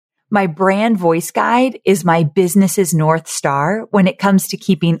My brand voice guide is my business's North Star when it comes to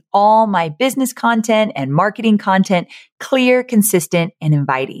keeping all my business content and marketing content clear, consistent, and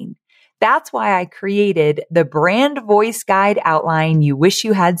inviting. That's why I created the Brand Voice Guide Outline You Wish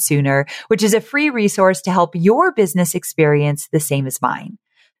You Had Sooner, which is a free resource to help your business experience the same as mine.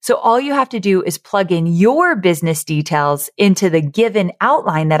 So all you have to do is plug in your business details into the given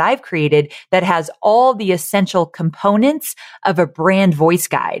outline that I've created that has all the essential components of a brand voice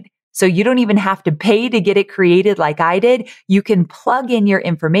guide. So you don't even have to pay to get it created like I did. You can plug in your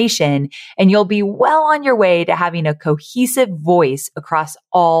information and you'll be well on your way to having a cohesive voice across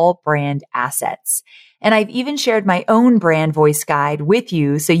all brand assets. And I've even shared my own brand voice guide with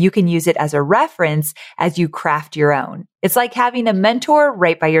you so you can use it as a reference as you craft your own. It's like having a mentor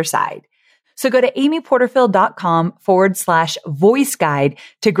right by your side. So go to amyporterfield.com/voice guide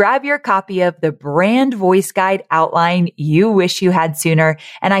to grab your copy of the Brand Voice Guide Outline You Wish You Had Sooner.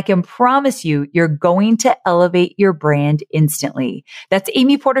 And I can promise you, you're going to elevate your brand instantly. That's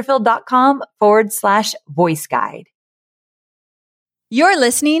amyporterfield.com/voice guide. You're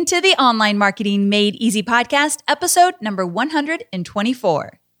listening to the Online Marketing Made Easy podcast, episode number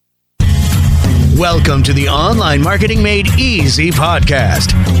 124. Welcome to the Online Marketing Made Easy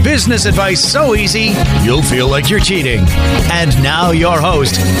podcast. Business advice so easy, you'll feel like you're cheating. And now your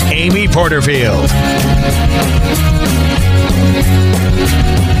host, Amy Porterfield.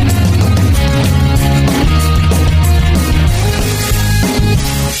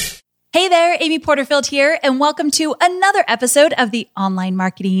 Hey there, Amy Porterfield here, and welcome to another episode of the Online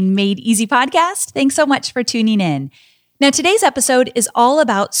Marketing Made Easy podcast. Thanks so much for tuning in. Now, today's episode is all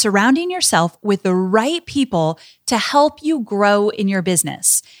about surrounding yourself with the right people to help you grow in your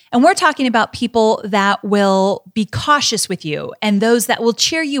business. And we're talking about people that will be cautious with you and those that will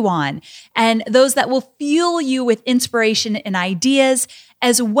cheer you on and those that will fuel you with inspiration and ideas,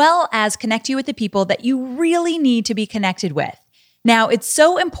 as well as connect you with the people that you really need to be connected with. Now, it's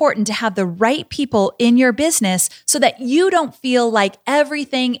so important to have the right people in your business so that you don't feel like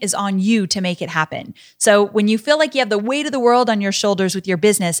everything is on you to make it happen. So when you feel like you have the weight of the world on your shoulders with your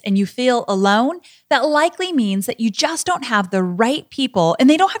business and you feel alone, that likely means that you just don't have the right people, and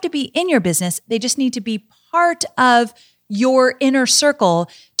they don't have to be in your business. They just need to be part of your inner circle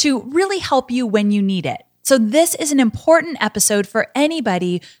to really help you when you need it. So this is an important episode for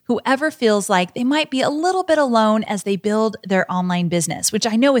anybody who ever feels like they might be a little bit alone as they build their online business, which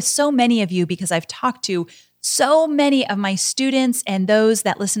I know is so many of you because I've talked to so many of my students and those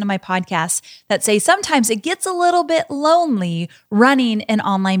that listen to my podcasts that say sometimes it gets a little bit lonely running an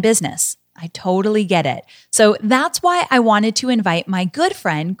online business. I totally get it. So that's why I wanted to invite my good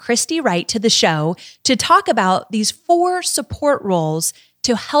friend, Christy Wright, to the show to talk about these 4 support roles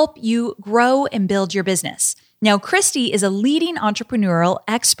to help you grow and build your business. Now, Christy is a leading entrepreneurial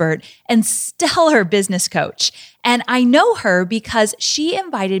expert and stellar business coach. And I know her because she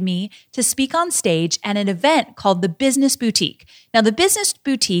invited me to speak on stage at an event called the Business Boutique. Now, the Business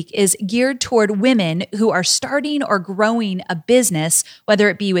Boutique is geared toward women who are starting or growing a business, whether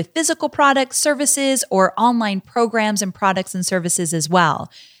it be with physical products, services, or online programs and products and services as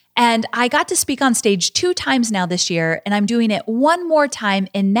well. And I got to speak on stage 2 times now this year, and I'm doing it one more time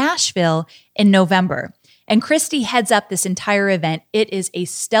in Nashville in November. And Christy heads up this entire event. It is a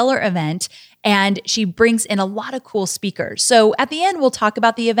stellar event, and she brings in a lot of cool speakers. So at the end, we'll talk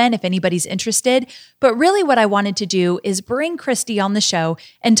about the event if anybody's interested. But really what I wanted to do is bring Christy on the show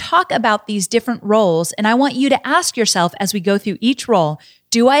and talk about these different roles. And I want you to ask yourself as we go through each role,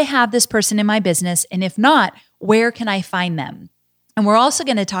 do I have this person in my business? And if not, where can I find them? And we're also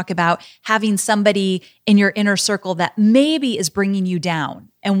going to talk about having somebody in your inner circle that maybe is bringing you down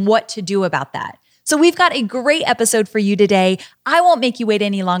and what to do about that. So we've got a great episode for you today. I won't make you wait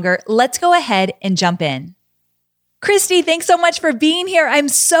any longer. Let's go ahead and jump in. Christy, thanks so much for being here. I'm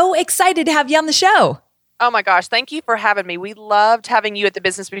so excited to have you on the show. Oh my gosh, thank you for having me. We loved having you at the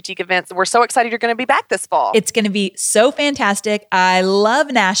Business Boutique events. We're so excited you're going to be back this fall. It's going to be so fantastic. I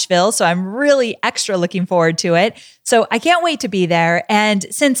love Nashville, so I'm really extra looking forward to it. So I can't wait to be there. And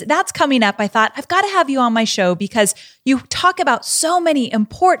since that's coming up, I thought I've got to have you on my show because you talk about so many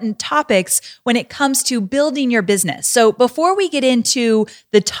important topics when it comes to building your business. So before we get into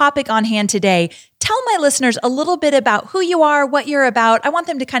the topic on hand today, tell my listeners a little bit about who you are, what you're about. I want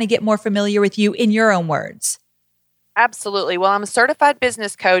them to kind of get more familiar with you in your own words. Absolutely. Well, I'm a certified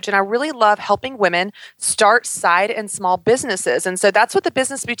business coach, and I really love helping women start side and small businesses. And so that's what the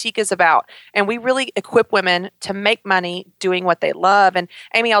Business Boutique is about. And we really equip women to make money doing what they love. And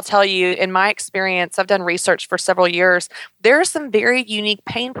Amy, I'll tell you, in my experience, I've done research for several years. There are some very unique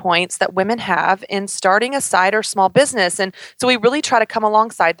pain points that women have in starting a side or small business. And so we really try to come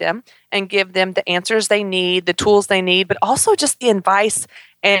alongside them and give them the answers they need, the tools they need, but also just the advice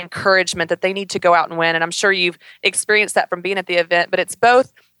and encouragement that they need to go out and win. And I'm sure you've experienced that from being at the event, but it's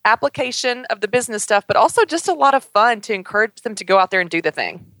both application of the business stuff, but also just a lot of fun to encourage them to go out there and do the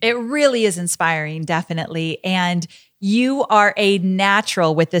thing. It really is inspiring, definitely. And you are a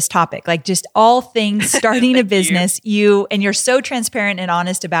natural with this topic, like just all things starting a business. You're so transparent and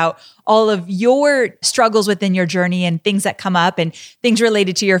honest about all of your struggles within your journey and things that come up and things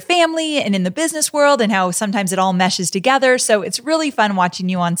related to your family and in the business world and how sometimes it all meshes together. So it's really fun watching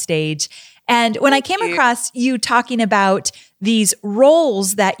you on stage. And when I came across you talking about these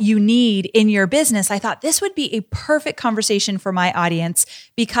roles that you need in your business, I thought this would be a perfect conversation for my audience,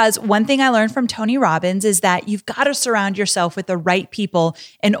 because one thing I learned from Tony Robbins is that you've got to surround yourself with the right people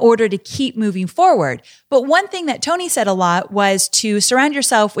in order to keep moving forward. But one thing that Tony said a lot was to surround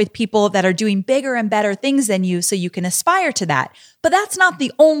yourself with people that are doing bigger and better things than you so you can aspire to that. But that's not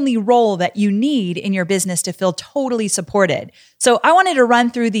the only role that you need in your business to feel totally supported. So I wanted to run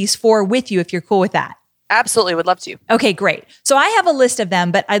through these 4 with you if you're cool with that. Absolutely. Would love to. Okay, great. So I have a list of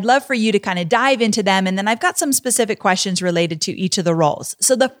them, but I'd love for you to kind of dive into them. And then I've got some specific questions related to each of the roles.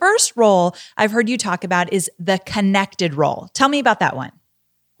 So the first role I've heard you talk about is the connected role. Tell me about that one.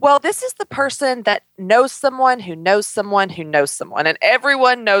 Well, this is the person that knows someone who knows someone who knows someone, and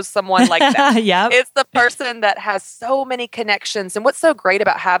everyone knows someone like that. Yep. It's the person that has so many connections. And what's so great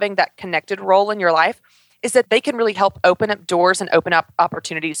about having that connected role in your life is that they can really help open up doors and open up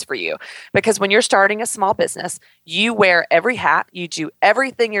opportunities for you. Because when you're starting a small business, you wear every hat, you do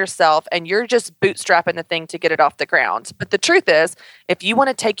everything yourself, and you're just bootstrapping the thing to get it off the ground. But the truth is, if you want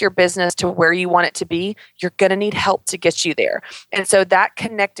to take your business to where you want it to be, you're going to need help to get you there. And so that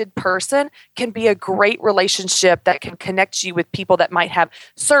connected person can be a great relationship that can connect you with people that might have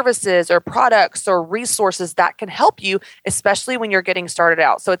services or products or resources that can help you, especially when you're getting started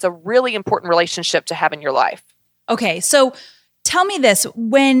out. So it's a really important relationship to have in your life. Okay, so tell me this.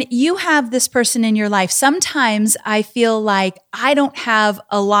 When you have this person in your life, sometimes I feel like I don't have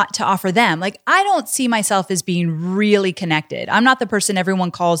a lot to offer them. Like I don't see myself as being really connected. I'm not the person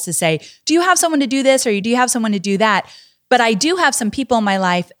everyone calls to say, do you have someone to do this or do you have someone to do that? But I do have some people in my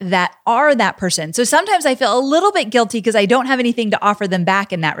life that are that person. So sometimes I feel a little bit guilty because I don't have anything to offer them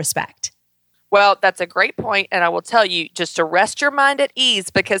back in that respect. Well, that's a great point. And I will tell you just to rest your mind at ease,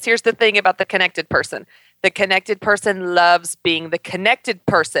 because here's the thing about the connected person. The connected person loves being the connected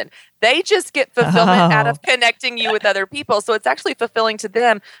person. They just get fulfillment out of connecting you with other people. So it's actually fulfilling to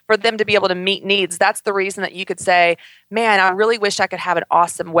them for them to be able to meet needs. That's the reason that you could say, man, I really wish I could have an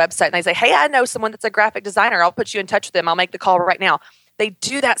awesome website. And they say, hey, I know someone that's a graphic designer. I'll put you in touch with them. I'll make the call right now. They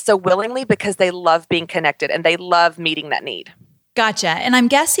do that so willingly because they love being connected and they love meeting that need. Gotcha. And I'm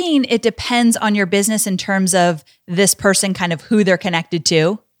guessing it depends on your business in terms of this person, kind of who they're connected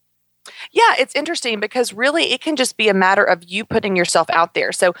to. Yeah, it's interesting because really it can just be a matter of you putting yourself out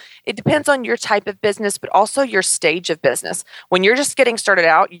there. So it depends on your type of business, but also your stage of business. When you're just getting started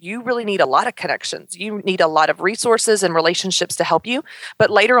out, you really need a lot of connections. You need a lot of resources and relationships to help you.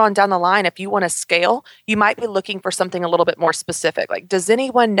 But later on down the line, if you want to scale, you might be looking for something a little bit more specific. Like, does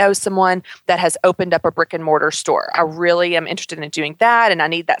anyone know someone that has opened up a brick and mortar store? I really am interested in doing that, and I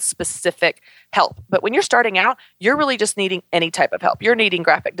need that specific help. But when you're starting out, you're really just needing any type of help. You're needing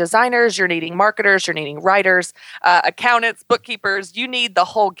graphic designers, you're needing marketers, you're needing writers, accountants, bookkeepers. You need the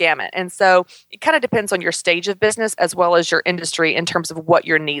whole gamut. And so it kind of depends on your stage of business as well as your industry in terms of what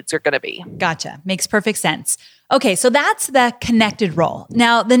your needs are going to be. Gotcha. Makes perfect sense. Okay, so that's the connected role.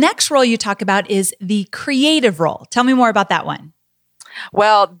 Now, the next role you talk about is the creative role. Tell me more about that one.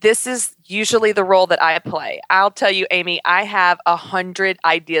 Well, this is usually the role that I play. I'll tell you, Amy, I have 100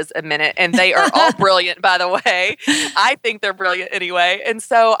 ideas a minute, and they are all brilliant, by the way. I think they're brilliant anyway. And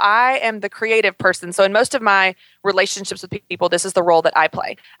so I am the creative person. So in most of my relationships with people, this is the role that I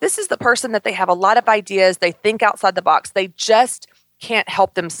play. This is the person that they have a lot of ideas. They think outside the box. They just can't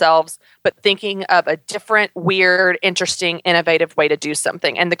help themselves but thinking of a different, weird, interesting, innovative way to do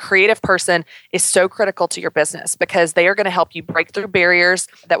something. And the creative person is so critical to your business because they are going to help you break through barriers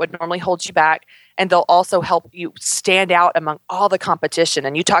that would normally hold you back. and they'll also help you stand out among all the competition.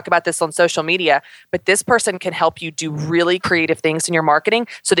 And you talk about this on social media, but this person can help you do really creative things in your marketing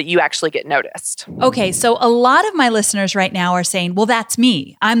so that you actually get noticed. Okay, so a lot of my listeners right now are saying, well, that's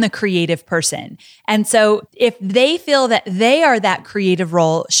me. I'm the creative person. And so if they feel that they are that creative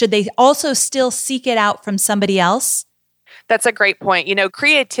role, should they also still seek it out from somebody else? That's a great point.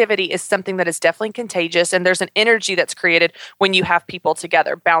 Creativity is something that is definitely contagious, and there's an energy that's created when you have people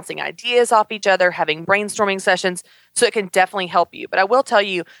together, bouncing ideas off each other, having brainstorming sessions. So it can definitely help you. But I will tell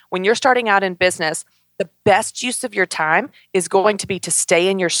you, when you're starting out in business, the best use of your time is going to be to stay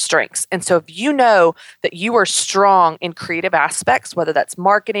in your strengths. And so if you know that you are strong in creative aspects, whether that's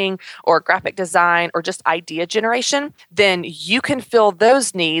marketing or graphic design or just idea generation, then you can fill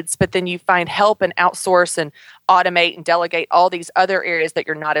those needs, but then you find help and outsource and automate and delegate all these other areas that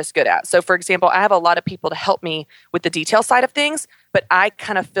you're not as good at. So for example, I have a lot of people to help me with the detail side of things, but I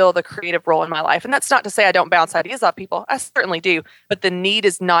kind of fill the creative role in my life. And that's not to say I don't bounce ideas off people. I certainly do, but the need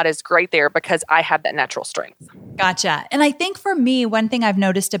is not as great there because I have that natural strength. Gotcha. And I think for me, one thing I've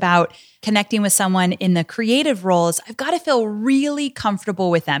noticed about connecting with someone in the creative roles, I've got to feel really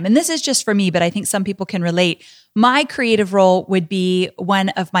comfortable with them. And this is just for me, but I think some people can relate. My creative role would be one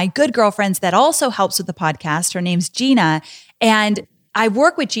of my good girlfriends that also helps with the podcast. Her name's Gina. And I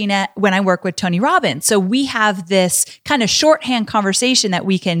work with Gina when I work with Tony Robbins. So we have this kind of shorthand conversation that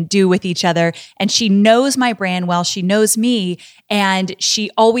we can do with each other. And she knows my brand well. She knows me. And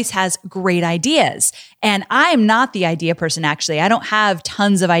she always has great ideas. And I'm not the idea person, actually. I don't have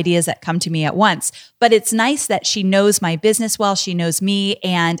tons of ideas that come to me at once. But it's nice that she knows my business well. She knows me.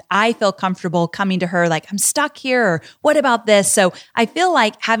 And I feel comfortable coming to her like, I'm stuck here. Or what about this? So I feel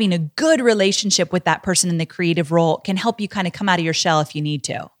like having a good relationship with that person in the creative role can help you kind of come out of your shell if you need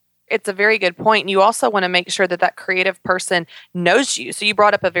to. It's a very good point. And you also want to make sure that that creative person knows you. So you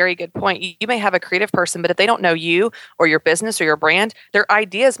brought up a very good point. You may have a creative person, but if they don't know you or your business or your brand, their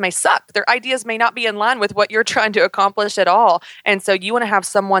ideas may suck. Their ideas may not be in line with what you're trying to accomplish at all. And so you want to have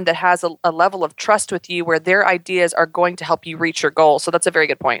someone that has a level of trust with you where their ideas are going to help you reach your goal. So that's a very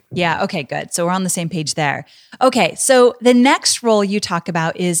good point. Yeah. Okay, good. So we're on the same page there. Okay. So the next role you talk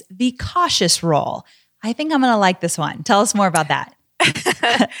about is the cautious role. I think I'm going to like this one. Tell us more about that.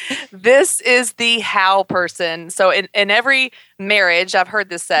 This is the how person. So in every marriage, I've heard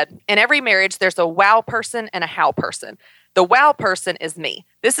this said, in every marriage, there's a wow person and a how person. The wow person is me.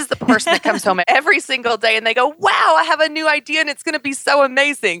 This is the person that comes home every single day and they go, wow, I have a new idea and it's going to be so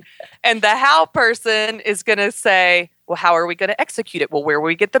amazing. And the how person is going to say, well, how are we going to execute it? Well, where will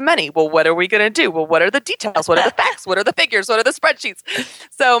we get the money? Well, what are we going to do? Well, what are the details? What are the facts? What are the figures? What are the spreadsheets?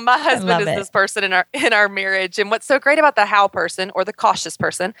 So my husband is this person in our marriage. And what's so great about the how person or the cautious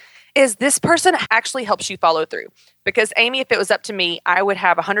person is this person actually helps you follow through. Because Amy, if it was up to me, I would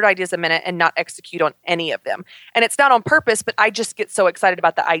have 100 ideas a minute and not execute on any of them. And it's not on purpose, but I just get so excited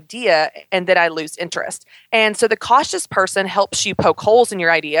about the idea and then I lose interest. And so the cautious person helps you poke holes in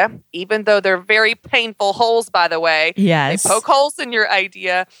your idea, even though they're very painful holes, by the way. Yes. They poke holes in your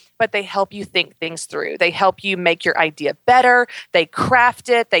idea, but they help you think things through. They help you make your idea better. They craft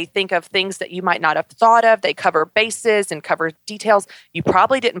it. They think of things that you might not have thought of. They cover bases and cover details you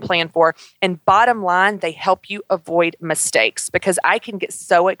probably didn't plan for. And bottom line, they help you avoid mistakes because I can get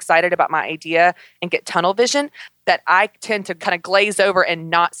so excited about my idea and get tunnel vision that I tend to kind of glaze over and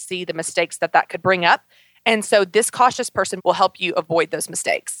not see the mistakes that could bring up. And so this cautious person will help you avoid those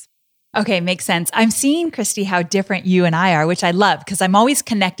mistakes. Okay, makes sense. I'm seeing, Christy, how different you and I are, which I love because I'm always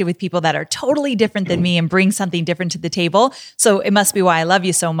connected with people that are totally different than me and bring something different to the table. So it must be why I love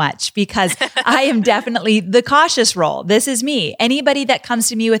you so much because I am definitely the cautious role. This is me. Anybody that comes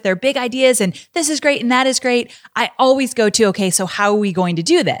to me with their big ideas and this is great and that is great, I always go to, okay, so how are we going to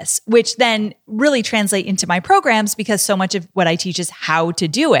do this? Which then really translate into my programs because so much of what I teach is how to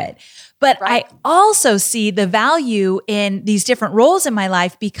do it. But right. I also see the value in these different roles in my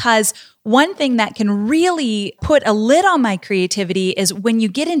life because one thing that can really put a lid on my creativity is when you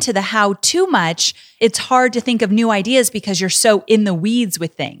get into the how too much, it's hard to think of new ideas because you're so in the weeds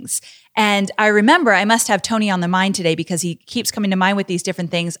with things. And I remember, I must have Tony on the mind today because he keeps coming to mind with these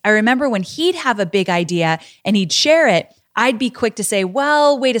different things. I remember when he'd have a big idea and he'd share it, I'd be quick to say,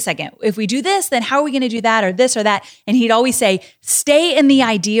 well, wait a second. If we do this, then how are we going to do that or this or that? And he'd always say, stay in the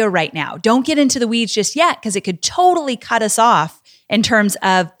idea right now. Don't get into the weeds just yet because it could totally cut us off in terms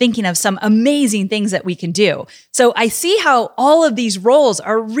of thinking of some amazing things that we can do. So I see how all of these roles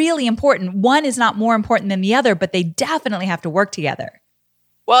are really important. One is not more important than the other, but they definitely have to work together.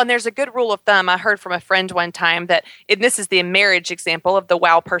 Well, and there's a good rule of thumb. I heard from a friend one time that, and this is the marriage example of the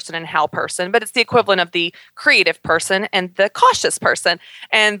wow person and how person, but it's the equivalent of the creative person and the cautious person.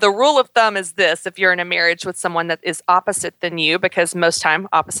 And the rule of thumb is this: if you're in a marriage with someone that is opposite than you, because most time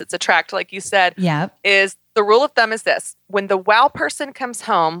opposites attract, like you said, is the rule of thumb is this: when the wow person comes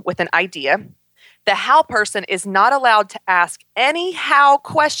home with an idea, the how person is not allowed to ask any how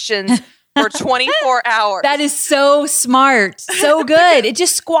questions for 24 hours. That is so smart. So good. It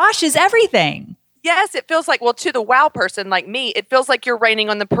just squashes everything. Yes, it feels like, well, to the wow person like me, it feels like you're raining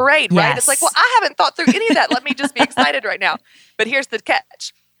on the parade, right? It's like, well, I haven't thought through any of that. Let me just be excited right now. But here's the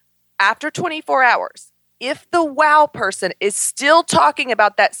catch. After 24 hours, if the wow person is still talking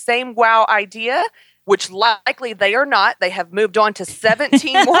about that same wow idea, which likely they are not, they have moved on to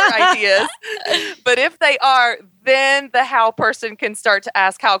 17 more ideas. But if they are, then the how person can start to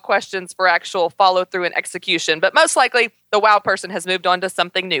ask how questions for actual follow through and execution. But most likely, the wow person has moved on to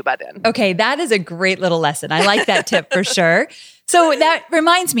something new by then. Okay, that is a great little lesson. I like that tip for sure. So that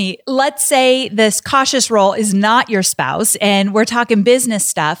reminds me, let's say this cautious role is not your spouse and we're talking business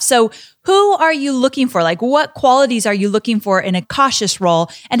stuff. So who are you looking for? Like, what qualities are you looking for in a cautious role?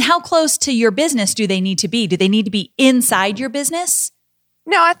 And how close to your business do they need to be? Do they need to be inside your business?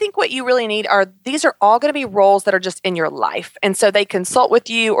 No, I think what you really need these are all going to be roles that are just in your life. And so they consult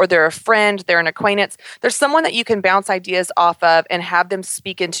with you, or they're a friend, they're an acquaintance. There's someone that you can bounce ideas off of and have them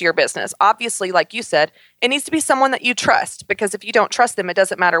speak into your business. Obviously, like you said, it needs to be someone that you trust, because if you don't trust them, it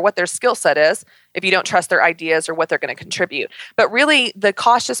doesn't matter what their skill set is if you don't trust their ideas or what they're going to contribute. But really, the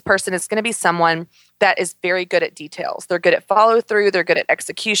cautious person is going to be someone that is very good at details. They're good at follow through. They're good at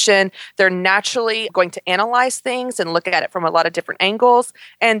execution. They're naturally going to analyze things and look at it from a lot of different angles.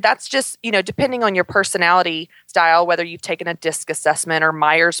 And that's just, depending on your personality style, whether you've taken a DISC assessment or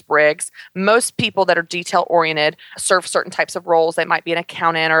Myers-Briggs, most people that are detail oriented serve certain types of roles. They might be an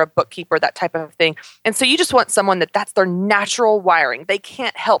accountant or a bookkeeper, that type of thing. And so you just want someone that's their natural wiring. They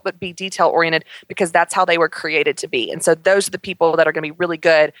can't help but be detail oriented because that's how they were created to be. And so those are the people that are going to be really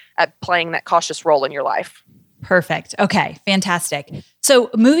good at playing that cautious role in your life. Perfect. Okay, fantastic. So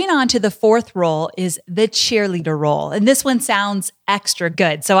moving on to the fourth role is the cheerleader role. And this one sounds extra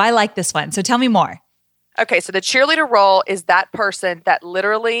good. So I like this one. So tell me more. Okay, so the cheerleader role is that person that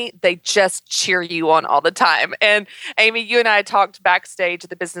literally they just cheer you on all the time. And Amy, you and I talked backstage at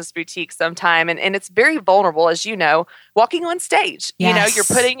the Business Boutique sometime, and it's very vulnerable, as you know, walking on stage. Yes. You're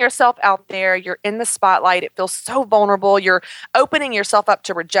putting yourself out there, you're in the spotlight, it feels so vulnerable, you're opening yourself up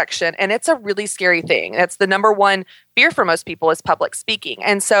to rejection, and it's a really scary thing. That's the number one fear for most people is public speaking.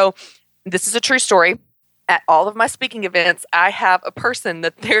 And so this is a true story. At all of my speaking events, I have a person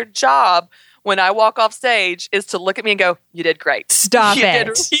that their job when I walk off stage is to look at me and go, "You did great. Stop you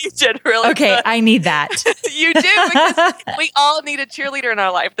it. You did really okay, good." I need that. You do, because we all need a cheerleader in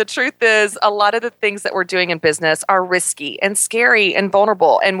our life. The truth is, a lot of the things that we're doing in business are risky and scary and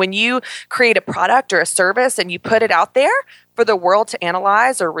vulnerable. And when you create a product or a service and you put it out there for the world to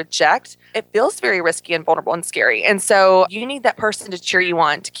analyze or reject, it feels very risky and vulnerable and scary. And so you need that person to cheer you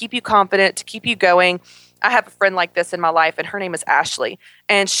on, to keep you confident, to keep you going. I have a friend like this in my life, and her name is Ashley,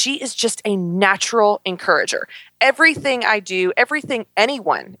 and she is just a natural encourager. Everything I do, everything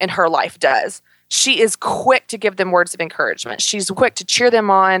anyone in her life does, she is quick to give them words of encouragement. She's quick to cheer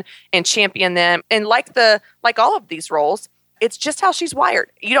them on and champion them. And like all of these roles, it's just how she's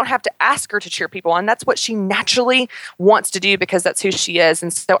wired. You don't have to ask her to cheer people on. That's what she naturally wants to do because that's who she is.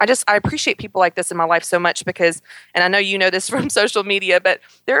 And so I appreciate people like this in my life so much because, and I know you know this from social media, but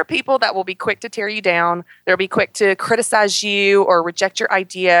there are people that will be quick to tear you down. They'll be quick to criticize you or reject your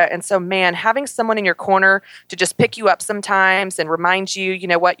idea. And so, man, having someone in your corner to just pick you up sometimes and remind you, you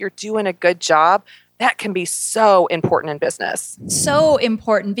know what, you're doing a good job, that can be so important in business. So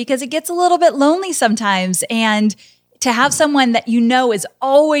important because it gets a little bit lonely sometimes. And to have someone that you know is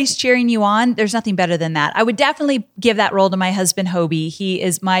always cheering you on, there's nothing better than that. I would definitely give that role to my husband, Hobie. He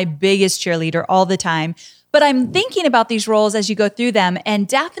is my biggest cheerleader all the time. But I'm thinking about these roles as you go through them, and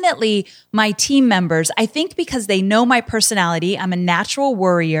definitely my team members. I think because they know my personality, I'm a natural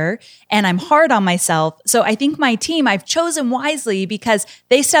worrier and I'm hard on myself. So I think my team, I've chosen wisely because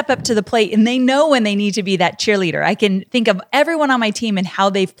they step up to the plate and they know when they need to be that cheerleader. I can think of everyone on my team and how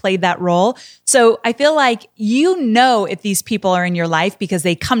they've played that role. So I feel like you know if these people are in your life because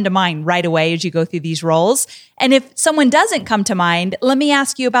they come to mind right away as you go through these roles. And if someone doesn't come to mind, let me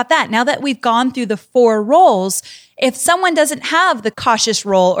ask you about that. Now that we've gone through the 4 roles, if someone doesn't have the cautious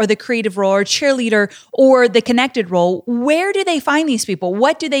role or the creative role or cheerleader or the connected role, where do they find these people?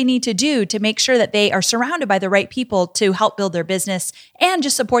 What do they need to do to make sure that they are surrounded by the right people to help build their business and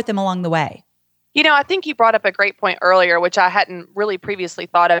just support them along the way? I think you brought up a great point earlier, which I hadn't really previously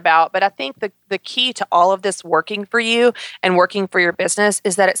thought about. But I think the key to all of this working for you and working for your business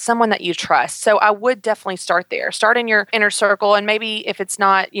is that it's someone that you trust. So I would definitely start there. Start in your inner circle. And maybe if it's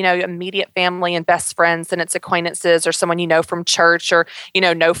not, immediate family and best friends, then it's acquaintances or someone you know from church or,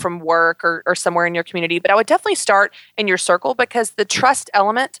 know from work or somewhere in your community. But I would definitely start in your circle, because the trust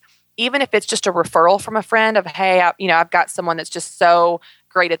element, even if it's just a referral from a friend of, hey, I've got someone that's just so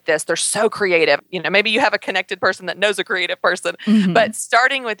great at this. They're so creative. Maybe you have a connected person that knows a creative person, but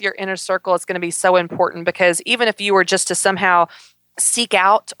starting with your inner circle is going to be so important, because even if you were just to somehow seek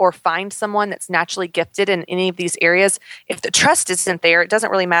out or find someone that's naturally gifted in any of these areas, if the trust isn't there, it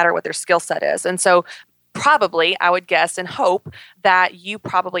doesn't really matter what their skill set is. And so probably, I would guess and hope that you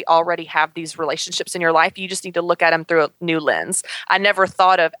probably already have these relationships in your life. You just need to look at them through a new lens. I never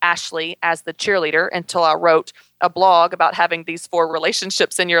thought of Ashley as the cheerleader until I wrote a blog about having these 4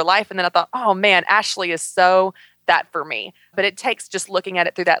 relationships in your life. And then I thought, oh man, Ashley is so that for me. But it takes just looking at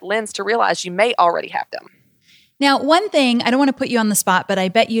it through that lens to realize you may already have them. Now, one thing, I don't want to put you on the spot, but I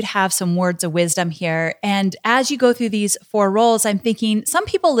bet you'd have some words of wisdom here. And as you go through these 4 roles, I'm thinking some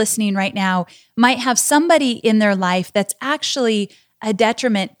people listening right now might have somebody in their life that's actually a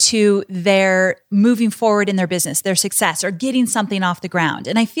detriment to their moving forward in their business, their success, or getting something off the ground.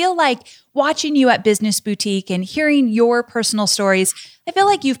 And I feel like watching you at Business Boutique and hearing your personal stories, I feel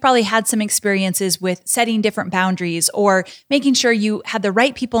like you've probably had some experiences with setting different boundaries or making sure you had the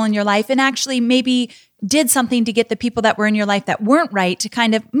right people in your life and actually maybe did something to get the people that were in your life that weren't right to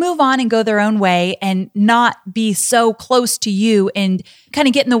kind of move on and go their own way and not be so close to you and kind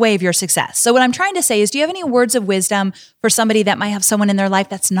of get in the way of your success. So what I'm trying to say is, do you have any words of wisdom for somebody that might have someone in their life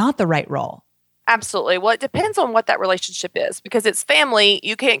that's not the right role? Absolutely. Well, it depends on what that relationship is, because it's family.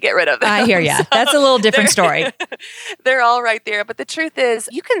 You can't get rid of them. I hear you. So that's a little different story. They're all right there. But the truth is,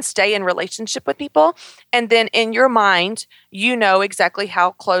 you can stay in relationship with people, and then in your mind, you know exactly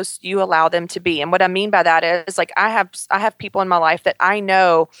how close you allow them to be. And what I mean by that is, like, I have people in my life that I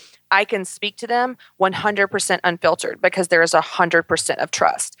know I can speak to them 100% unfiltered because there is 100% of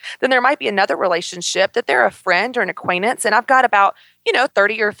trust. Then there might be another relationship that they're a friend or an acquaintance, and I've got about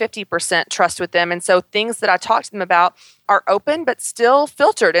 30 or 50% trust with them. And so things that I talk to them about are open, but still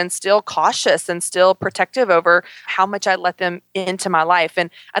filtered and still cautious and still protective over how much I let them into my life. And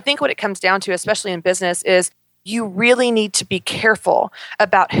I think what it comes down to, especially in business, is you really need to be careful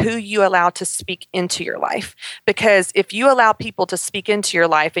about who you allow to speak into your life. Because if you allow people to speak into your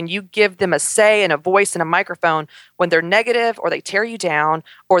life and you give them a say and a voice and a microphone when they're negative, or they tear you down,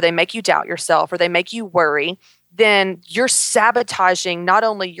 or they make you doubt yourself, or they make you worry, then you're sabotaging not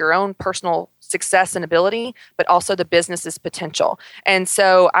only your own personal success and ability, but also the business's potential. And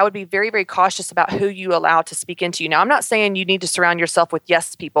so I would be very, very cautious about who you allow to speak into you. Now, I'm not saying you need to surround yourself with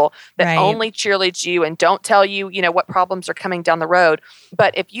yes people that only cheerlead you and don't tell you, what problems are coming down the road.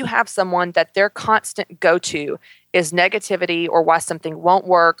 But if you have someone that their constant go-to is negativity, or why something won't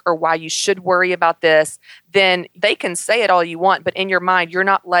work, or why you should worry about this, then they can say it all you want, but in your mind, you're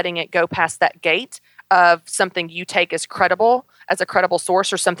not letting it go past that gate of something you take as a credible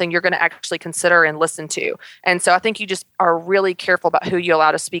source, or something you're going to actually consider and listen to. And so I think you just are really careful about who you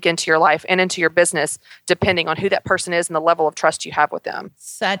allow to speak into your life and into your business, depending on who that person is and the level of trust you have with them.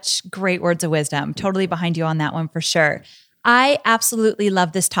 Such great words of wisdom. Totally behind you on that one for sure. I absolutely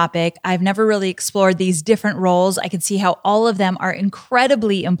love this topic. I've never really explored these different roles. I can see how all of them are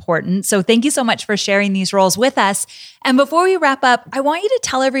incredibly important. So thank you so much for sharing these roles with us. And before we wrap up, I want you to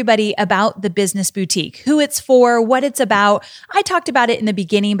tell everybody about the Business Boutique, who it's for, what it's about. I talked about it in the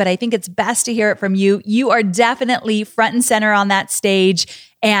beginning, but I think it's best to hear it from you. You are definitely front and center on that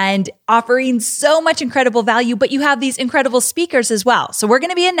stage and offering so much incredible value, but you have these incredible speakers as well. So we're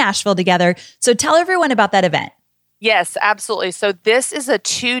going to be in Nashville together. So tell everyone about that event. Yes, absolutely. So this is a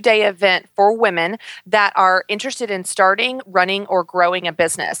 2-day event for women that are interested in starting, running, or growing a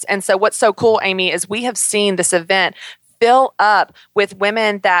business. And so what's so cool, Amy, is we have seen this event fill up with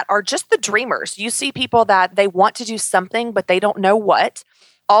women that are just the dreamers. You see people that they want to do something, but they don't know what,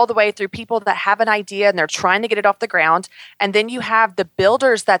 all the way through people that have an idea and they're trying to get it off the ground. And then you have the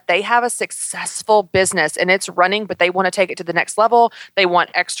builders that they have a successful business and it's running, but they want to take it to the next level. They want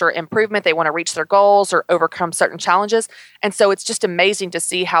extra improvement. They want to reach their goals or overcome certain challenges. And so it's just amazing to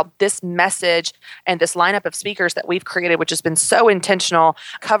see how this message and this lineup of speakers that we've created, which has been so intentional,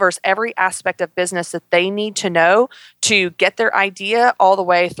 covers every aspect of business that they need to know to get their idea all the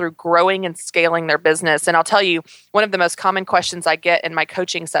way through growing and scaling their business. And I'll tell you, one of the most common questions I get in my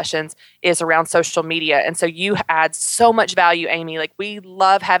coaching coaching sessions is around social media. And so you add so much value, Amy. Like, we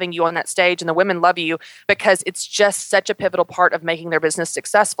love having you on that stage, and the women love you because it's just such a pivotal part of making their business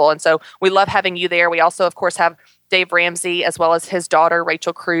successful. And so we love having you there. We also, of course, have Dave Ramsey, as well as his daughter,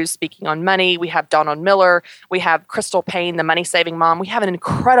 Rachel Cruz, speaking on money. We have Donald Miller. We have Crystal Payne, the money-saving mom. We have an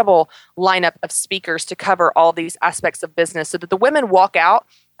incredible lineup of speakers to cover all these aspects of business so that the women walk out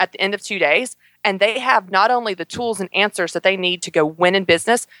at the end of 2 days and they have not only the tools and answers that they need to go win in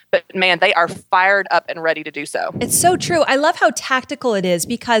business, but man, they are fired up and ready to do so. It's so true. I love how tactical it is,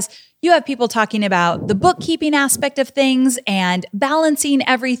 because you have people talking about the bookkeeping aspect of things and balancing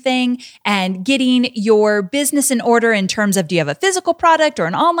everything and getting your business in order in terms of, do you have a physical product or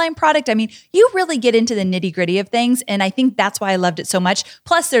an online product? I mean, you really get into the nitty-gritty of things. And I think that's why I loved it so much.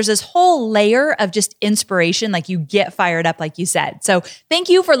 Plus, there's this whole layer of just inspiration, like you get fired up, like you said. So thank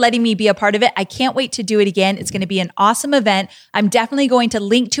you for letting me be a part of it. I can't wait to do it again. It's going to be an awesome event. I'm definitely going to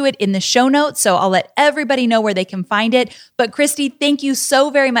link to it in the show notes, so I'll let everybody know where they can find it. But Christy, thank you so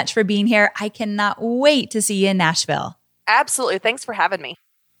very much for being here. I cannot wait to see you in Nashville. Absolutely. Thanks for having me.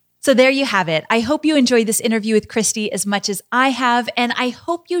 So there you have it. I hope you enjoyed this interview with Christy as much as I have, and I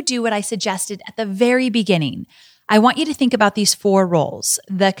hope you do what I suggested at the very beginning. I want you to think about these 4 roles: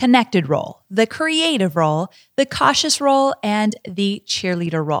 the connected role, the creative role, the cautious role, and the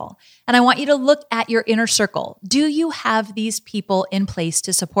cheerleader role. And I want you to look at your inner circle. Do you have these people in place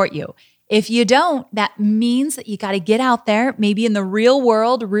to support you? If you don't, that means that you got to get out there, maybe in the real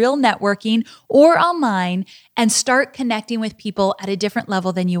world, real networking, or online, and start connecting with people at a different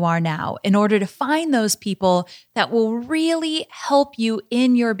level than you are now in order to find those people that will really help you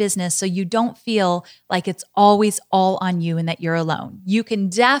in your business so you don't feel like it's always all on you and that you're alone. You can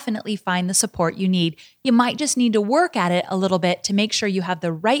definitely find the support you need. You might just need to work at it a little bit to make sure you have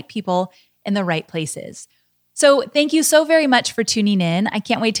the right people in the right places. So thank you so very much for tuning in. I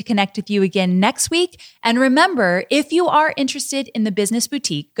can't wait to connect with you again next week. And remember, if you are interested in the Business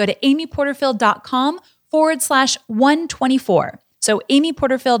Boutique, go to amyporterfield.com/124. So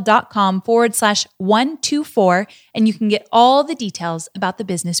amyporterfield.com/124, and you can get all the details about the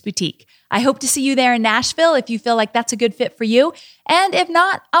Business Boutique. I hope to see you there in Nashville if you feel like that's a good fit for you. And if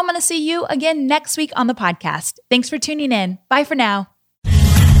not, I'm going to see you again next week on the podcast. Thanks for tuning in. Bye for now.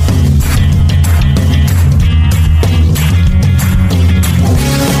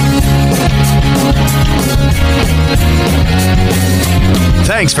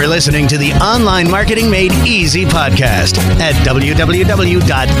 Thanks for listening to the Online Marketing Made Easy podcast at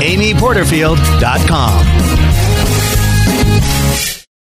www.amyporterfield.com.